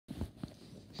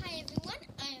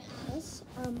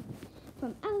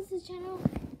from Alice's channel.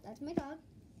 That's my dog.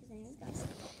 His name is Gus.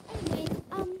 Anyways,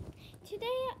 today,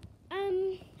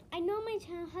 I know my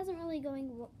channel hasn't really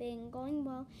been going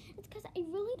well. It's because I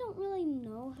really don't really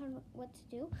know what to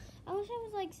do. I wish I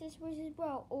was like Sis vs.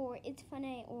 Bro or It's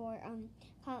Funny or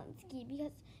Ski,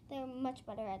 because they're much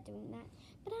better at doing that.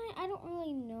 But I don't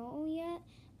really know yet.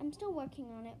 I'm still working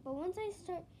on it. But once I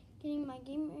start getting my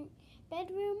gamer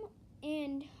bedroom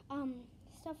and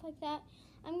stuff like that,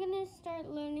 I'm gonna start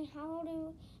learning how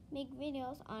to make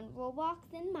videos on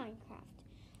Roblox and Minecraft.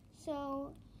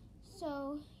 So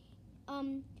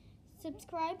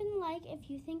subscribe and like if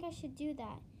you think I should do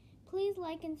that. Please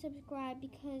like and subscribe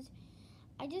because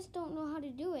I just don't know how to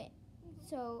do it.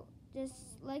 So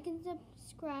just like and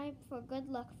subscribe for good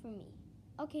luck for me.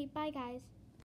 Okay, bye guys.